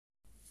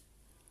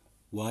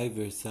Why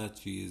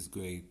Versace is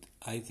great.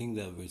 I think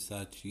that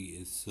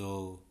Versace is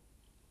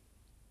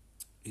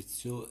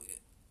it's so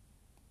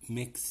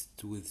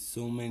mixed with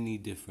so many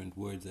different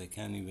words. I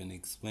can't even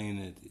explain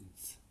it.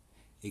 It's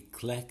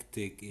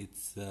eclectic.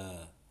 It's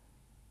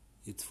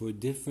for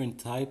different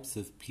types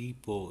of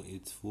people.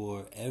 It's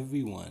for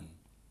everyone.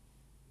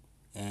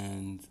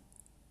 And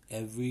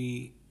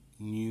every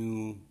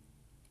new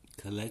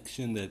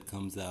collection that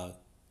comes out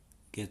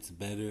gets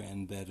better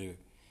and better.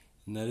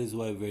 And that is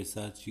why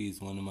Versace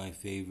is one of my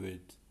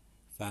favorite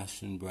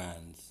fashion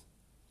brands.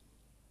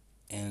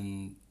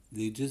 And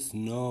they just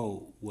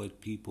know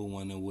what people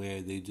want to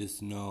wear. They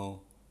just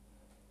know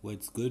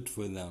what's good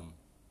for them.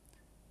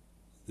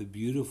 The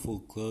beautiful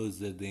clothes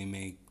that they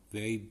make,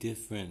 very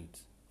different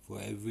for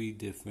every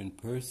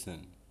different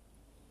person.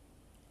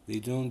 They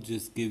don't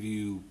just give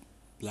you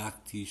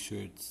black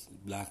t-shirts,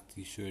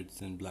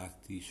 and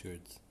black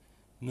t-shirts.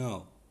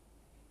 No.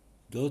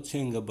 Dolce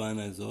 &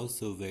 Gabbana is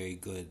also very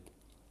good.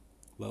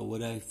 But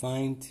what I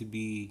find to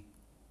be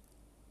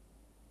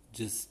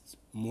just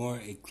more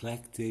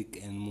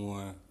eclectic and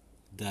more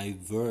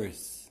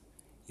diverse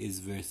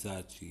is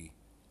Versace.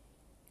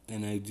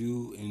 And I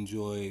do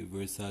enjoy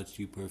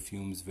Versace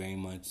perfumes very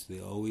much. They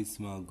always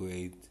smell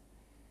great.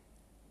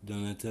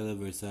 Donatella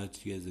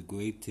Versace has a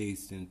great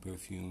taste in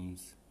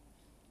perfumes.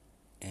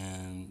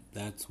 And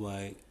that's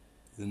why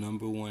the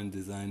number one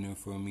designer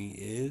for me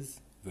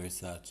is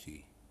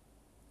Versace.